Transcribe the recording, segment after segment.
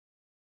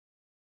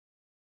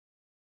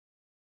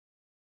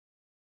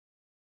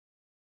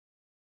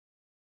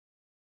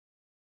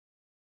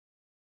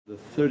The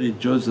 30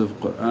 juz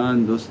of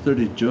Qur'an, those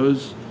 30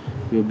 juz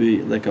will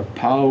be like a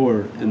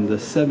power in the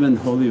 7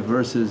 holy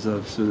verses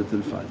of Surah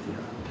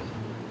Al-Fatiha.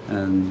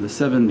 And the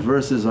 7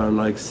 verses are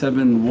like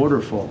 7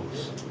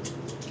 waterfalls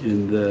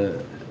in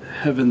the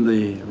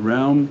heavenly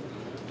realm.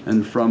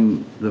 And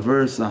from the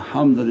verse,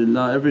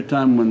 alhamdulillah, every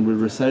time when we're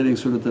reciting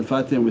Surah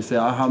Al-Fatiha we say,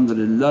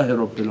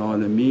 alhamdulillahi rabbil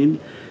alameen.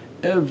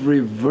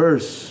 Every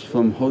verse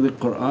from Holy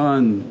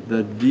Qur'an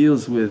that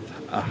deals with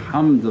a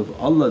hamd of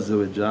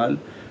Allah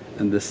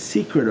and the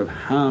secret of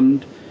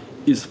hamd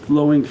is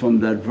flowing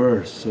from that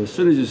verse. So as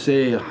soon as you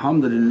say,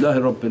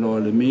 alhamdulillahi rabbil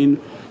alameen,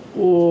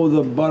 all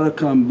the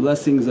barakah and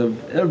blessings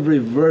of every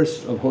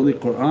verse of Holy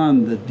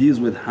Qur'an that deals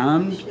with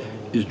hamd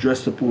is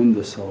dressed upon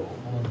the soul.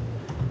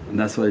 And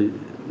that's why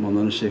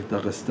Mawlana Shaykh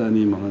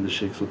Dagestani, Mawlana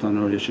Shaykh Sultan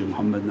Awliya Shaykh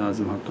Muhammad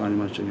Nazim Haqqani,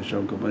 Mawlana Shaykh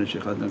Ishaq Kabbani,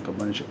 Shaykh Adnan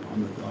Kabbani, Shaykh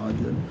Muhammad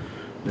Adil,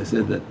 they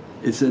said that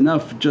it's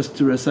enough just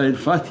to recite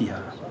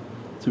Fatiha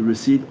to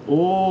receive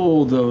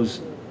all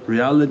those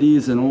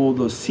realities and all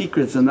those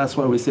secrets. And that's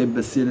why we say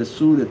basira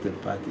Surat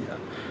Al-Fatiha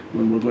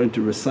when we're going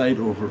to recite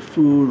over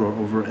food or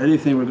over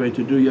anything we're going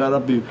to do, Ya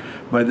Rabbi,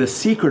 by the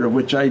secret of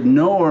which I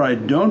know or I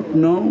don't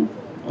know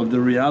of the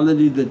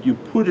reality that you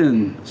put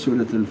in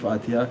Surat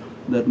Al-Fatiha,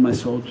 let my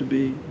soul to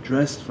be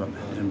dressed from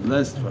it and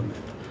blessed from it.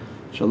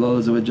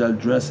 InshaAllah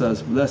dress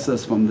us, bless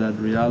us from that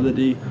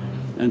reality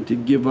and to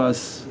give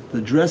us the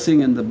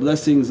dressing and the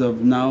blessings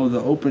of now the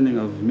opening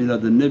of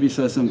Milad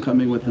al-Nabi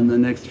coming within the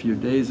next few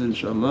days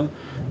inshaAllah.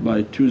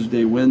 By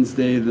Tuesday,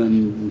 Wednesday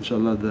then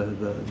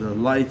inshaAllah the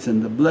lights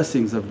and the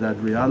blessings of that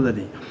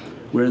reality.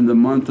 We're in the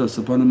month of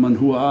subhana man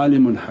huwa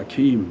alimun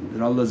hakeem,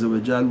 that Allah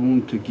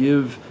want to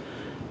give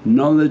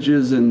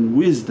knowledges and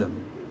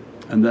wisdom,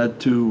 and that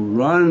to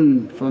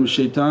run from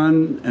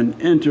shaitan and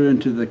enter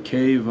into the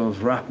cave of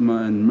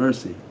rahmah and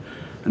mercy.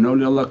 And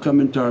awliyaullah come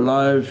into our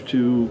life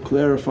to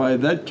clarify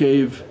that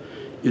cave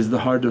is the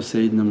heart of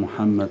Sayyidina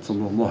Muhammad. So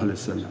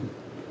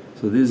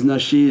these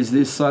nasheeds,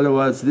 these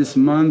salawats, this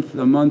month,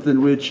 a month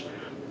in which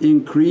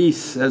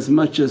increase as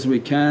much as we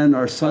can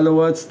our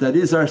salawats, that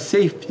is our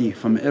safety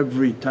from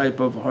every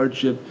type of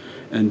hardship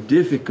and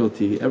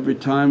difficulty. Every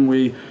time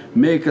we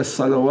make a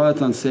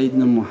salawat on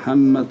Sayyidina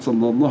Muhammad,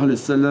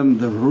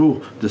 the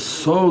ruh, the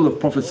soul of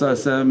Prophet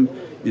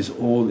is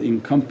all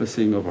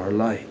encompassing of our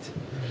light.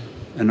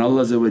 And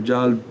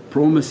Allah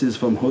promises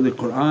from Holy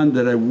Qur'an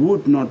that, I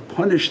would not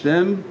punish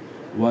them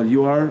while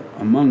you are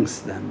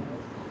amongst them.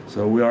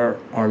 So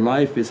our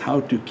life is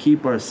how to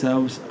keep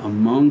ourselves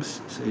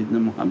amongst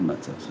Sayyidina Muhammad.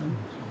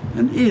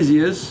 And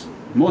easiest,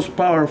 most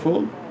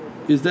powerful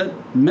is that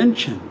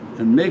mention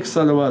and make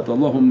salawat,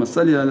 Allahumma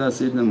salli ala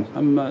Sayyidina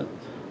Muhammad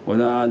wa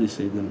ala ali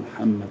Sayyidina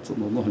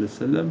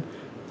Muhammad.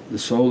 The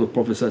soul of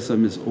Prophet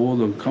is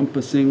all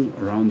encompassing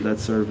around that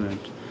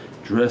servant,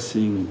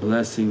 dressing,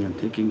 blessing and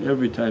taking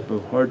every type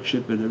of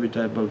hardship and every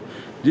type of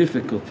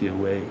difficulty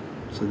away,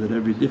 so that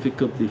every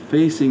difficulty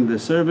facing the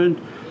servant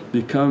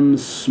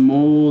becomes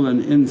small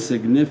and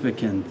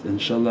insignificant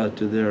inshaAllah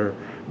to their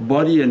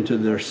body and to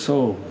their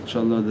soul.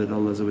 InshaAllah that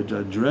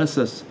Allah dress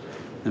us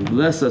and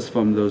bless us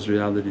from those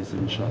realities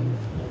inshaAllah.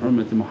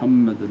 Hurmat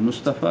Muhammad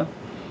al-Mustafa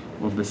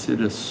wa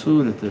basira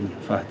Surat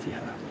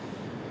Al-Fatiha.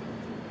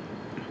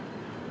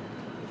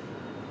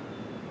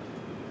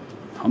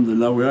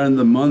 Alhamdulillah, we are in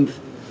the month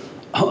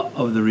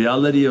of the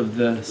reality of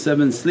the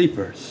 7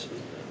 sleepers,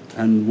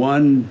 and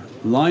one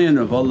lion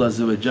of Allah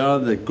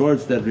that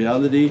guards that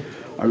reality.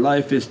 Our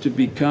life is to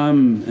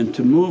become and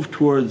to move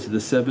towards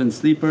the 7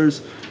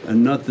 sleepers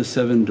and not the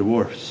 7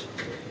 dwarfs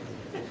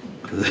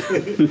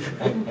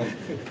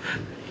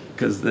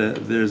because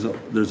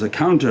there's a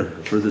counter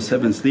for the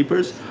 7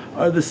 sleepers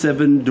are the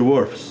 7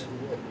 dwarfs.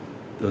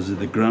 Those are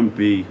the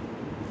grumpy,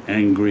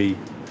 angry,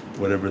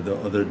 whatever the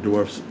other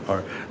dwarfs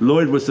are.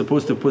 Lloyd was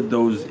supposed to put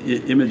those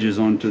images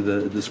onto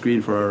the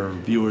screen for our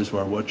viewers who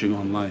are watching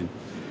online.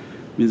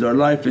 Means our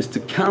life is to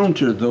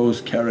counter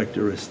those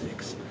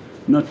characteristics,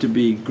 not to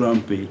be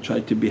grumpy, try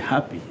to be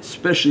happy,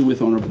 especially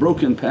with on a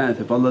broken path.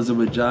 If Allah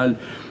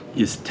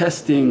is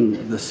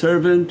testing the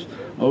servant,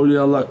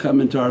 awliyaullah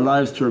come into our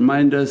lives to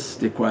remind us,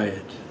 stay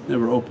quiet,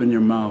 never open your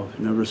mouth,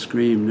 never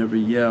scream, never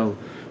yell,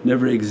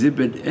 never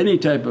exhibit any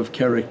type of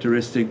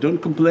characteristic, don't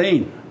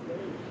complain.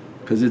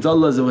 Because it's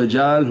Allah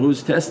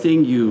who's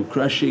testing you,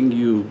 crushing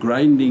you,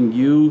 grinding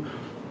you,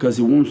 because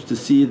He wants to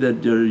see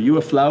that are you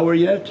a flower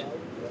yet?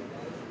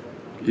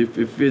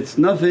 If it's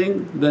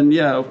nothing then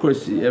yeah, of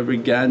course every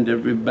gand,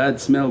 every bad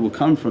smell will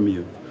come from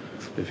you.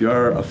 If you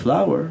are a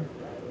flower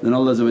then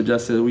Allah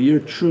says, well, your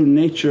true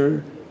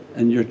nature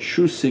and your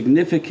true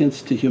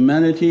significance to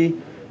humanity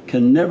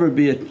can never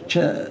be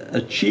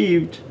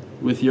achieved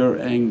with your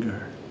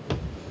anger,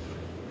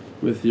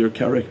 with your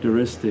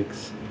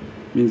characteristics.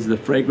 Means the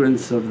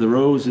fragrance of the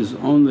rose is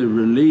only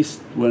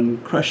released when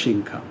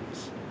crushing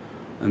comes,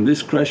 and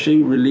this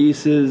crushing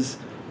releases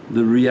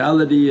the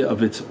reality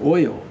of its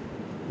oil,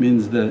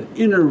 means the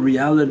inner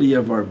reality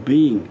of our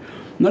being.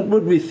 Not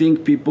what we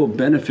think people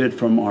benefit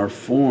from our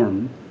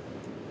form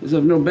is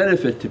of no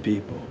benefit to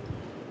people,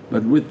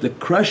 but with the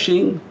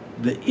crushing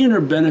The inner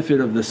benefit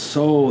of the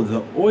soul,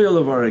 the oil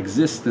of our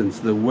existence,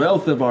 the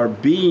wealth of our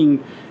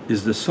being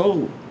is the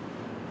soul.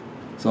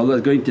 So Allah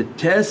is going to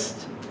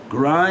test,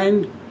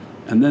 grind,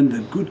 and then the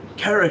good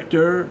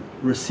character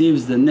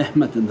receives the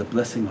ni'mat and the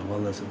blessing of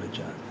Allah.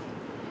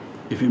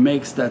 If He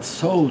makes that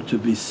soul to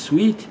be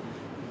sweet,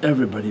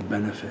 everybody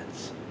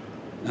benefits.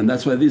 And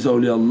that's why these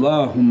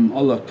awliyaullah whom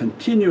Allah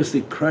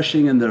continuously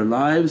crushing in their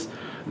lives,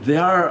 they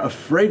are a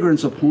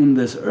fragrance upon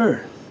this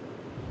earth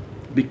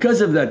because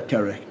of that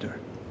character.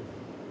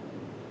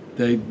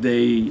 They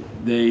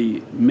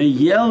may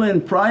yell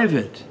in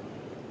private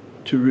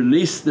to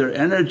release their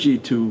energy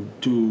to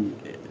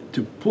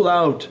pull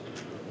out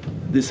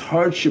this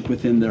hardship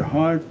within their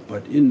heart,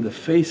 but in the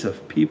face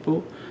of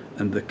people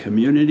and the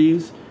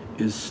communities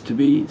is to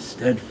be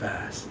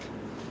steadfast.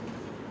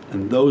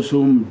 And those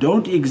whom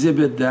don't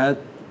exhibit that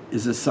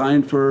is a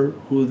sign for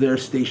who their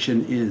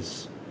station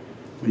is.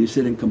 When you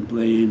sit and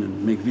complain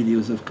and make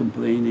videos of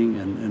complaining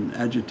and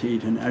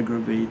agitate and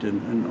aggravate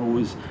and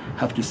always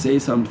have to say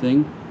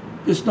something,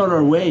 it's not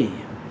our way.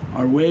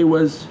 Our way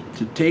was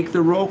to take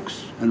the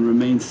ropes and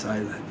remain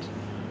silent,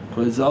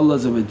 because it's Allah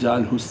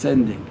who's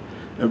sending.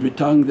 Every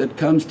tongue that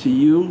comes to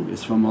you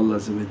is from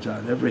Allah,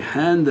 every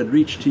hand that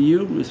reached to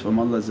you is from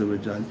Allah.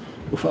 وَفَوْضَ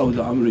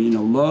أَمْرِي إِلَى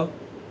اللَّهِ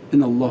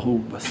إِنَّ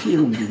اللَّهُ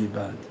بَصِيرٌ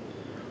بِالْعِبَادِ.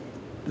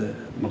 The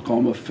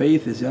maqam of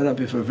faith is, Ya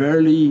Rabbi, for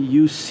verily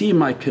you see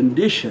my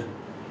condition.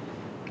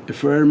 If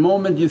for a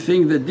moment you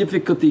think that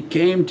difficulty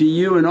came to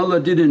you and Allah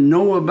didn't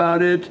know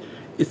about it,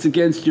 it's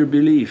against your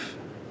belief.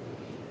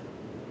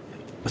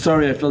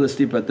 Sorry, I fell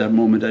asleep at that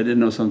moment, I didn't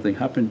know something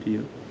happened to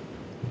you.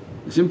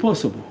 It's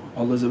impossible.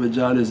 Allah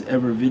is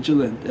ever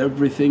vigilant,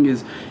 everything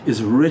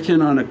is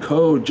written on a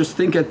code. Just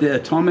think at the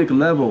atomic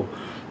level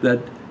that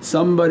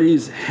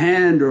somebody's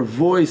hand or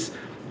voice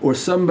or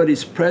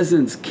somebody's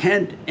presence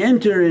can't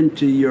enter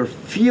into your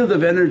field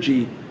of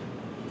energy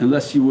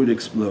unless you would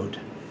explode.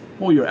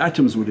 All your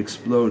atoms would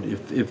explode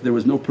if there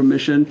was no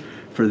permission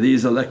for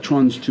these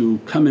electrons to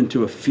come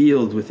into a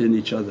field within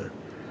each other.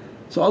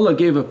 So Allah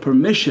gave a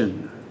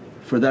permission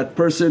for that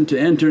person to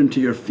enter into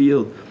your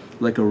field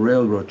like a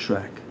railroad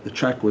track. The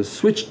track was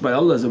switched by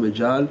Allah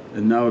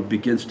and now it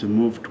begins to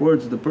move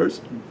towards the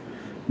person.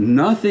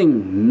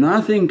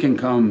 Nothing can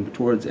come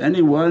towards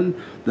anyone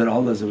that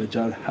Allah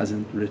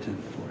hasn't written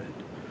for it.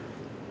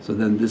 So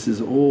then this is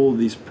all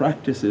these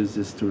practices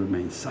is to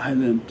remain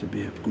silent, to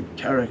be of good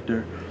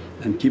character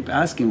and keep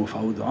asking,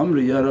 وَفَوْضَ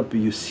أَمْرِي Ya Rabbi,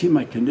 you see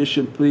my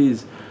condition,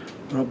 please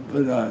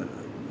Rabbana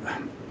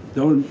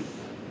don't…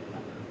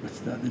 What's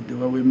the other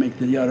dua we make,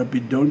 that Ya Rabbi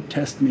don't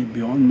test me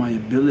beyond my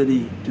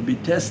ability to be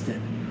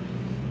tested.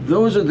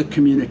 Those are the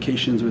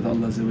communications with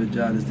Allah, is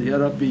that, Ya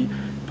Rabbi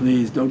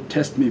please don't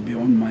test me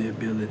beyond my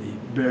ability,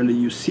 barely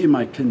you see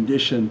my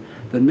condition,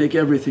 then make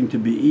everything to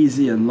be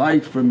easy and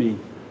light for me.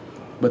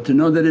 But to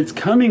know that it's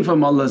coming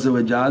from Allah,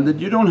 that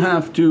you don't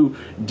have to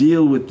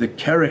deal with the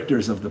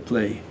characters of the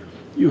play,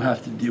 you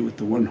have to deal with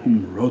the one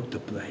whom wrote the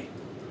play.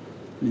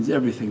 Means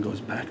everything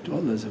goes back to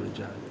Allah,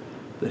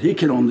 that He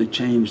can only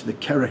change the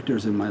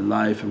characters in my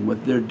life and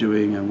what they're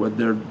doing and what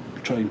they're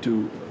trying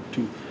to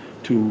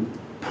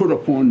put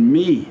upon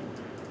me.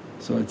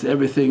 So it's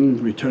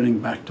everything returning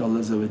back to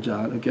Allah.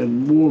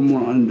 Again, more and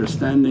more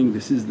understanding,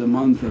 this is the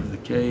month of the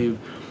cave,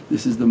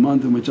 this is the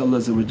month in which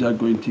Allah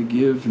going to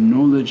give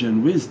knowledge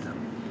and wisdom.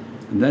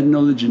 And that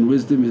knowledge and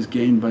wisdom is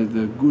gained by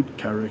the good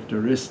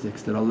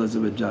characteristics that Allah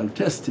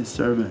tests His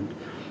servant.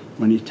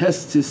 When He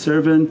tests His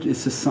servant,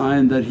 it's a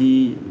sign that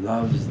He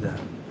loves them.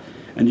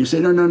 And you say,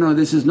 no,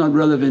 this is not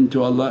relevant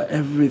to Allah.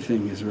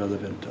 Everything is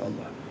relevant to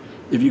Allah.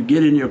 If you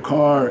get in your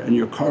car and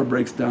your car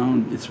breaks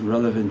down, it's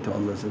relevant to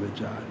Allah.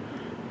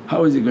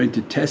 How is He going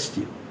to test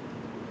you?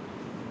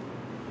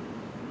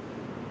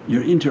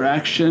 Your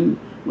interaction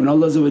when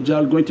Allah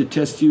going to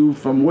test you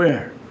from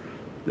where?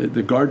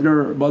 The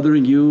gardener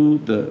bothering you,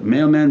 the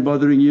mailman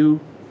bothering you,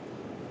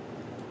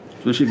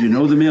 especially if you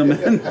know the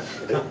mailman.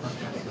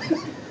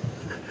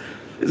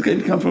 It's going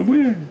to come from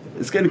where?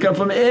 It's going to come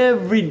from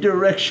every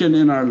direction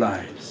in our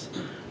lives.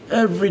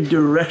 Every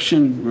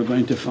direction we're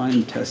going to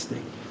find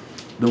testing.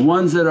 The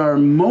ones that are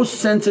most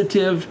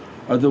sensitive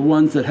are the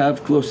ones that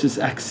have closest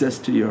access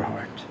to your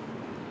heart.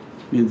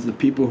 Means the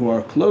people who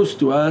are close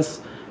to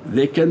us,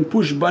 they can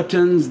push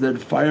buttons that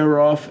fire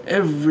off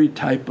every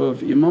type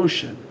of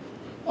emotion.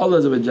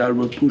 Allah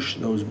will push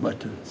those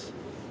buttons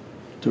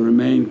to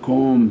remain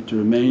calm, to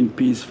remain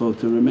peaceful,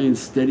 to remain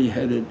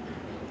steady-headed,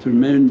 to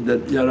remain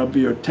that, Ya Rabbi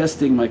you're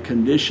testing my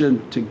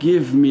condition to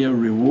give me a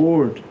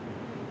reward.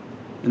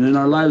 And in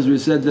our lives we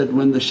said that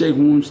when the shaykh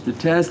wants to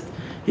test,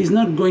 he's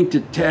not going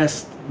to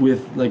test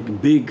with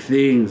like big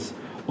things,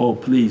 oh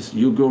please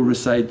you go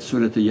recite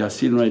Surah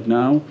Yasin right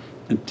now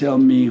and tell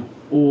me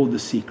all the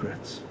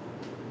secrets.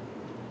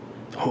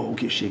 Oh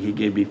okay shaykh, he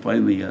gave me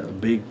finally a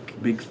big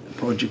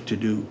project to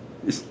do.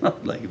 It's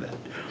not like that.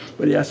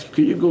 But he asks,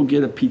 can you go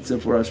get a pizza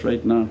for us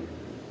right now?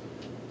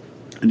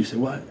 And you say,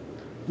 what?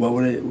 Why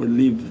would I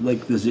leave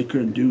like the zikr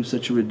and do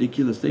such a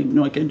ridiculous thing?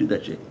 No, I can't do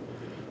that shaykh.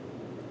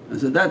 I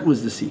said, that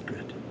was the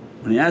secret.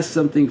 When he asks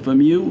something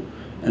from you,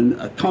 and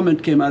a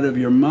comment came out of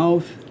your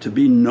mouth to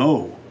be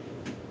no.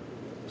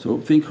 So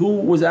think who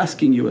was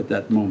asking you at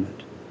that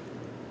moment,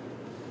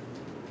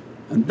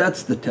 and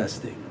that's the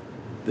testing.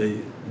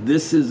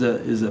 This is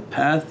a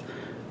path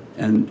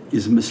and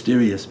is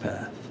mysterious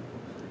path.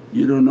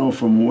 You don't know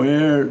from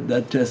where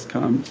that test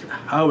comes,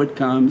 how it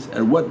comes,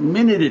 at what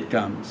minute it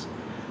comes.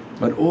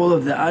 But all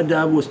of the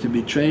adab was to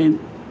be trained,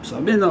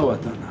 Sabina wa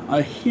ta'ala,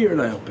 I hear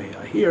and I obey,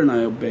 I hear and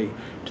I obey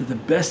to the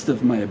best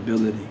of my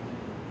ability.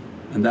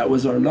 And that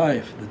was our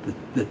life.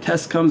 The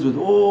test comes with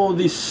all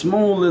these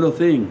small little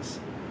things.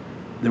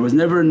 There was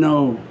never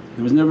no,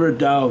 there was never a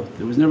doubt,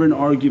 there was never an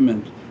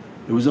argument.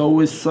 It was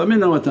always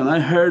Sabina wa ta'ala, I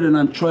heard and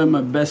I'm trying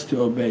my best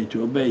to obey,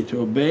 to obey,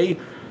 to obey,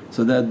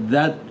 so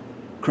that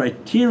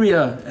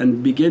criteria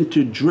and begin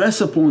to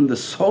dress upon the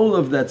soul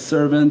of that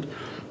servant,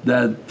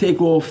 that take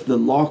off the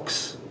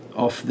locks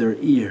of their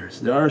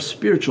ears. There are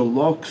spiritual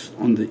locks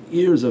on the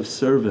ears of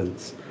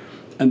servants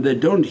and they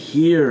don't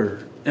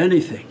hear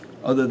anything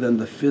other than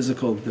the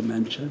physical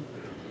dimension.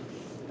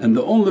 And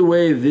the only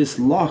way this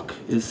lock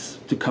is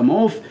to come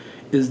off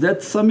is that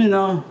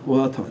samina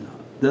wa ata'na,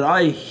 that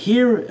I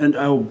hear and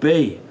I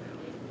obey.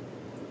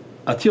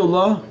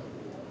 Ati'ullah,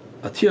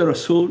 ati'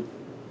 Rasul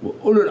wa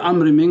ulul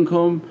amri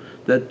minkum,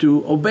 that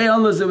to obey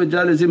Allah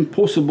is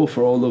impossible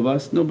for all of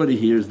us, nobody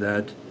hears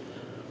that.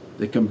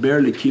 They can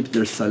barely keep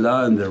their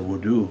salah and their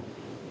wudu.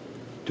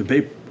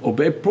 To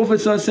obey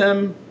Prophet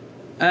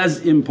as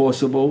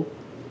impossible.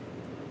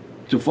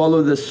 To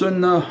follow the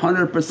sunnah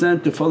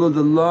 100%, to follow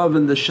the love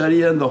and the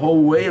sharia and the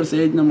whole way of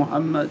Sayyidina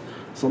Muhammad,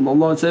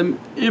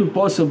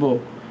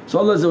 impossible. So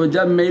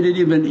Allah made it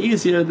even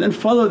easier, then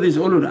follow these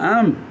ulul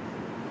am.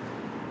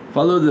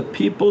 Follow the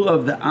people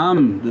of the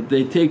am, that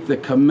they take the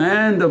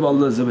command of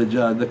Allah,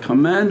 the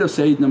command of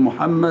Sayyidina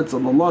Muhammad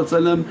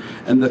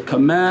and the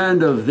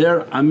command of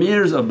their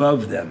amirs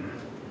above them.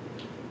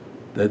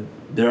 That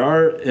there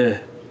are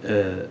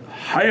a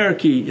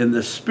hierarchy in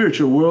the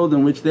spiritual world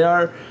in which they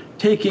are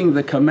taking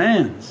the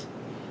commands.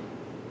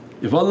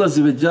 If Allah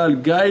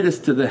guide us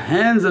to the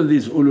hands of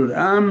these ulul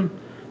am,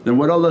 then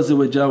what Allah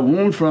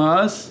wants for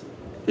us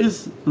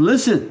is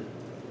listen,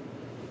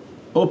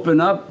 open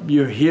up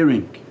your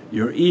hearing,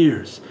 your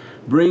ears,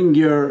 bring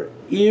your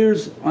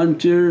ears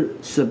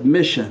unto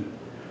submission.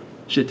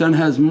 Shaitan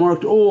has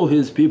marked all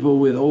his people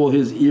with all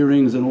his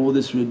earrings and all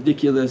this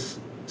ridiculous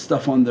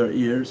stuff on their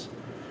ears.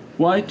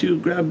 Why? To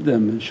grab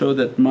them and show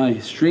that my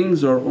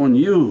strings are on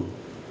you.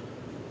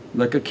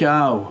 Like a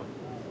cow,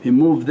 he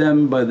moved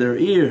them by their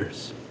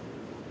ears.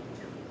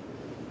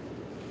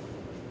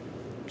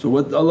 So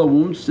what Allah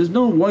wants is,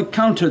 no, why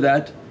counter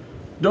that?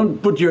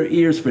 Don't put your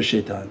ears for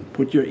shaitan,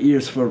 put your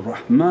ears for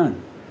Rahman.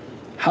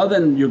 How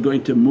then you're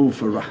going to move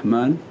for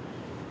Rahman?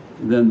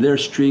 Then their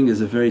string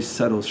is a very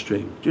subtle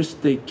string,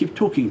 just they keep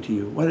talking to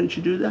you, why don't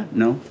you do that?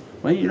 No.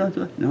 Why you don't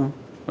do that? No.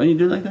 Why you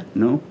do like that?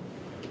 No.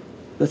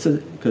 That's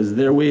because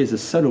their way is a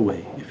subtle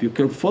way. If you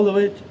can follow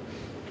it,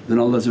 then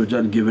Allah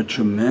give a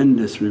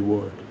tremendous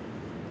reward.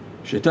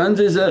 Shaitan's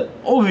is an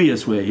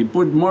obvious way, he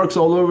put marks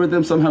all over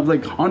them, some have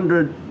like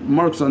 100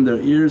 marks on their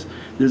ears,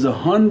 there's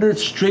 100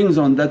 strings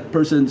on that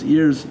person's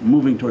ears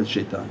moving towards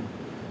shaitan.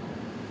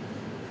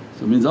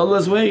 So it means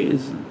Allah's way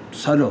is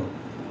subtle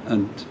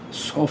and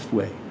soft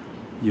way.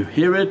 You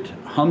hear it,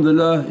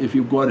 alhamdulillah, if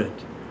you got it.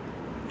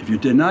 If you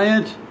deny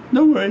it,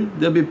 don't worry,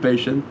 they'll be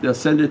patient, they'll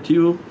send it to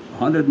you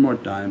 100 more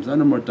times,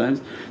 100 more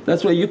times.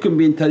 That's why you can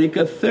be in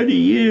tariqah 30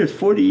 years,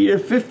 40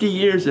 years, 50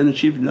 years and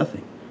achieve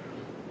nothing.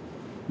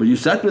 But you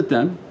sat with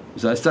them,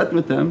 so I sat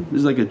with them, this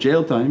is like a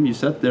jail time, you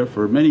sat there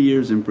for many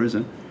years in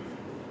prison.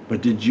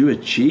 But did you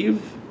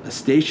achieve a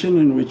station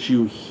in which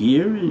you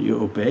hear and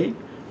you obey,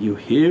 you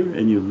hear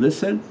and you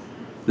listen?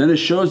 Then it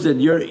shows that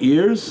your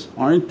ears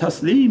aren't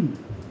taslim,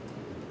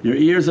 your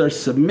ears are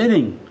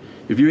submitting.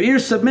 If your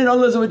ears submit,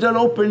 Allah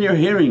open your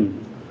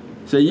hearing,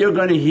 so you're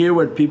going to hear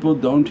what people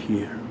don't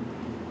hear.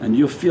 And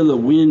you feel the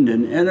wind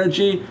and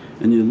energy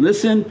and you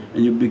listen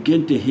and you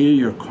begin to hear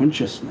your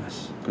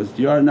consciousness, because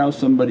you are now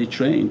somebody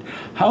trained.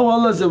 How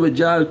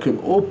Allah could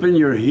open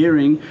your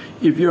hearing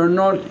if you're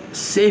not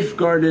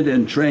safeguarded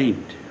and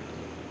trained?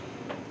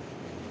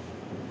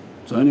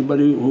 So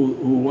anybody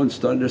who wants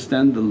to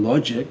understand the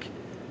logic,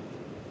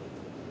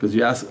 because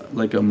you ask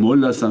like a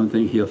mullah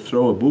something, he'll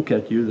throw a book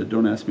at you that,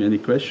 don't ask me any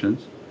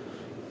questions.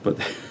 But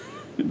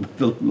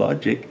the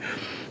logic,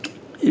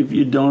 if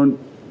you don't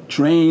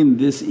train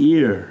this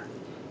ear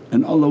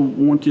and Allah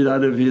wanted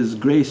out of His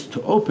grace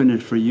to open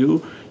it for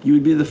you, you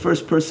would be the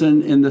first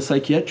person in the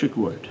psychiatric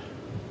ward.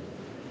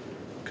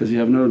 Because you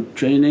have no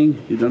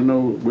training, you don't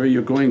know where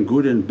you're going,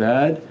 good and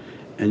bad,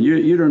 and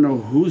you don't know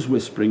who's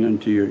whispering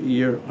into your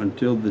ear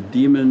until the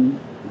demon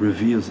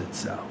reveals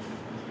itself.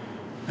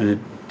 And it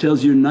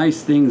tells you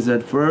nice things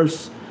at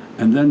first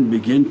and then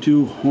begin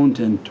to haunt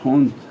and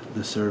taunt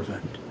the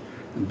servant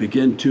and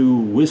begin to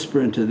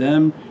whisper into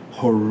them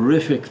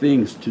horrific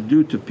things to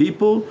do to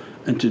people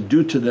and to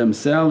do to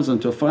themselves,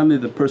 until finally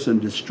the person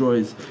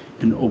destroys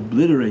and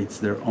obliterates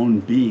their own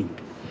being.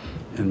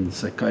 In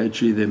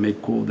psychiatry they may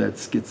call that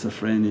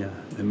schizophrenia,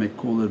 they may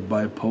call it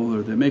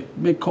bipolar, they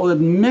may call it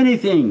many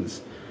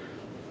things,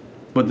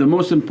 But the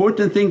most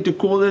important thing to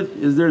call it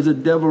is there's a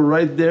devil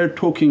right there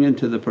talking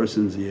into the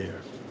person's ear.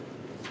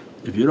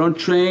 If you don't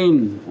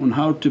train on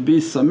how to be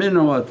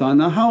samina wa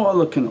ata'na, how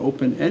Allah can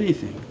open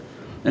anything?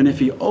 And if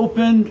He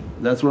opened,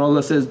 that's what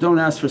Allah says, don't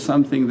ask for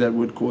something that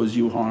would cause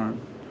you harm.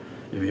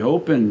 If He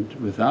opened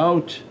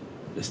without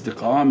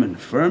istiqam and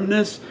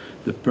firmness,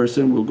 the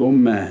person will go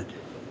mad.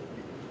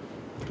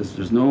 Because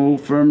there's no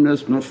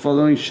firmness, not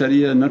following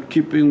sharia, not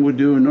keeping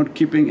wudu, not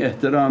keeping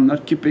ihtiram,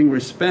 not keeping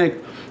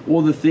respect,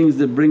 all the things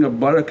that bring a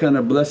barakah and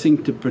a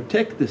blessing to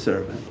protect the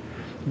servant.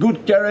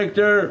 Good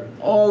character,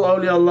 all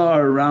awliyaullah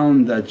are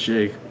around that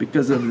shaykh.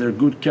 Because of their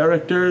good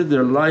character,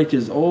 their light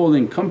is all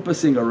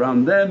encompassing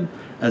around them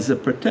as a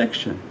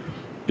protection.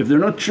 If they're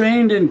not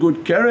trained in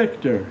good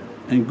character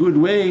and good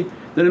way,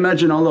 then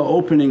imagine Allah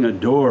opening a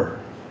door,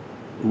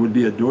 it would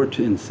be a door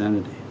to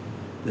insanity,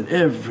 that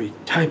every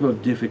type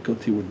of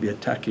difficulty would be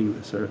attacking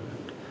the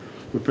servant.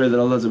 We pray that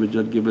Allah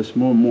give us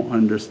more and more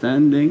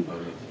understanding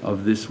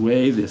of this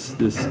way, this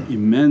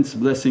immense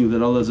blessing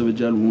that Allah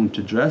won't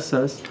address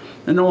us,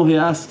 and all He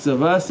asks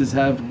of us is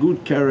have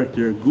good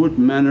character, good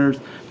manners.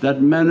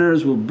 That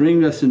manners will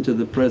bring us into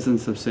the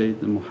presence of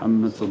Sayyidina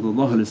Muhammad,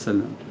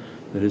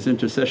 that His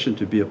intercession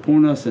to be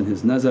upon us and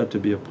His nazar to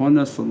be upon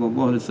us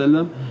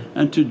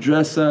and to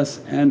dress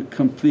us and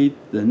complete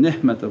the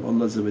ni'mat of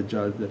Allah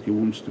that He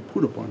wants to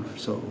put upon our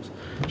souls.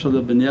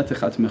 InshaAllah bi niyati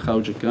khatmi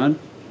khawjikan.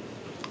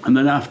 And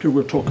then after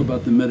we'll talk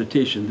about the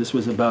meditation. This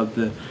was about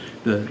the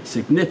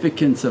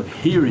significance of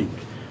hearing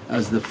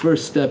as the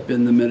first step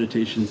in the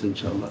meditations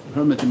inshaAllah.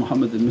 Hurmati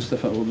Muhammad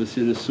al-Mustafa wa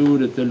basir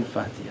Surah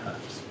al-Fatiha.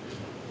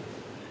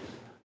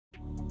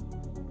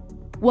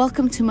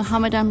 Welcome to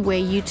Muhammadan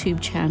Way YouTube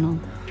channel,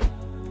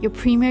 your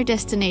premier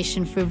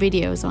destination for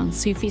videos on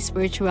Sufi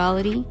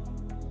spirituality,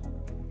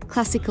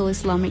 classical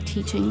Islamic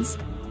teachings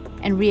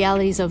and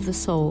realities of the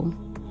soul.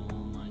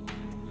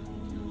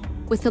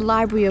 With a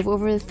library of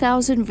over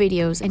 1,000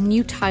 videos and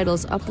new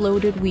titles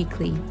uploaded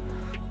weekly.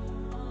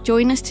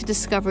 Join us to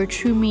discover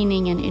true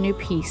meaning and inner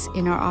peace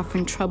in our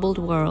often troubled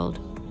world.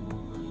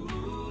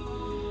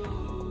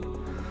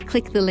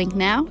 Click the link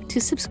now to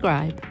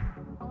subscribe.